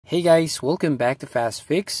Hey guys, welcome back to Fast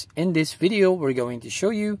Fix. In this video, we're going to show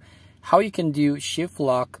you how you can do shift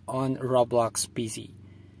lock on Roblox PC.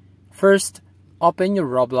 First, open your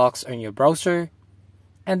Roblox on your browser,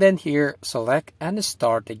 and then here, select and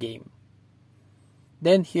start the game.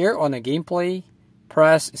 Then here on the gameplay,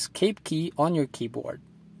 press escape key on your keyboard.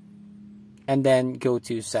 And then go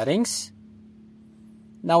to settings.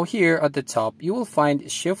 Now here at the top, you will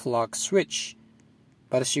find shift lock switch.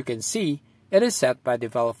 But as you can see, it is set by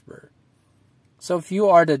developer. So if you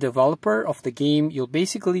are the developer of the game, you'll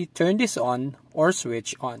basically turn this on or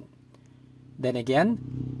switch on. Then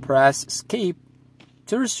again, press escape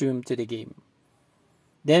to resume to the game.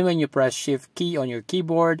 Then when you press shift key on your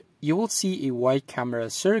keyboard, you will see a white camera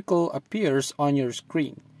circle appears on your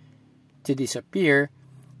screen. To disappear,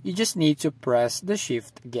 you just need to press the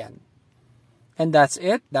shift again. And that's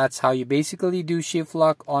it. That's how you basically do shift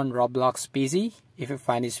lock on Roblox PC. If you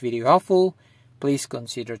find this video helpful, please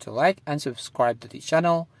consider to like and subscribe to the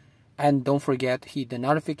channel. And don't forget to hit the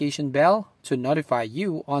notification bell to notify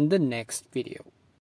you on the next video.